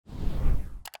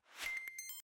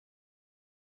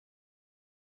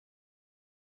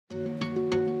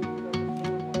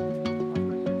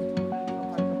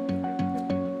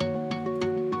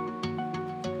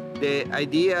The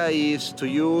idea is to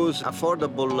use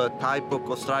affordable type of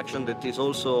construction that is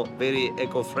also very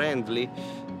eco-friendly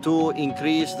to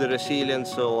increase the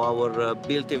resilience of our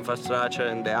built infrastructure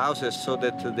and the houses so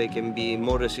that they can be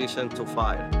more resistant to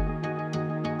fire.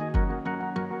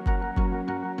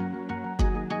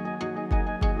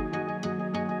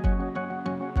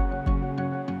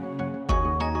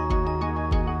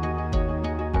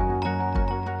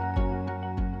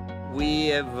 We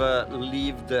have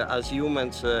lived as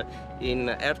humans in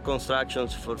earth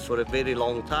constructions for a very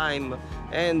long time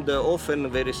and often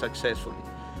very successfully.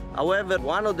 However,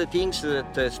 one of the things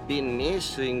that has been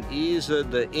missing is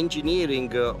the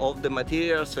engineering of the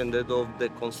materials and of the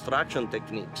construction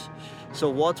techniques. So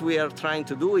what we are trying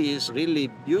to do is really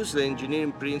use the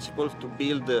engineering principles to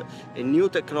build a new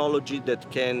technology that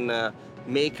can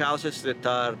make houses that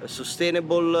are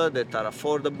sustainable, that are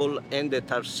affordable, and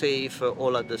that are safe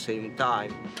all at the same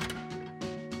time.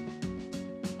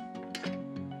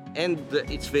 And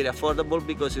it's very affordable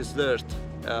because it's dirt,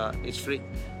 it's free.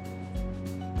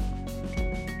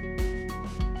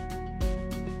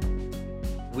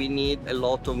 We need a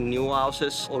lot of new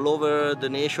houses all over the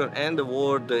nation and the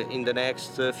world in the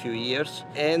next few years.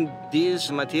 And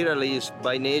this material is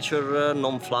by nature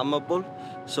non-flammable,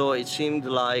 so it seemed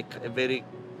like a very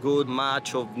good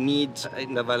match of needs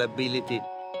and availability.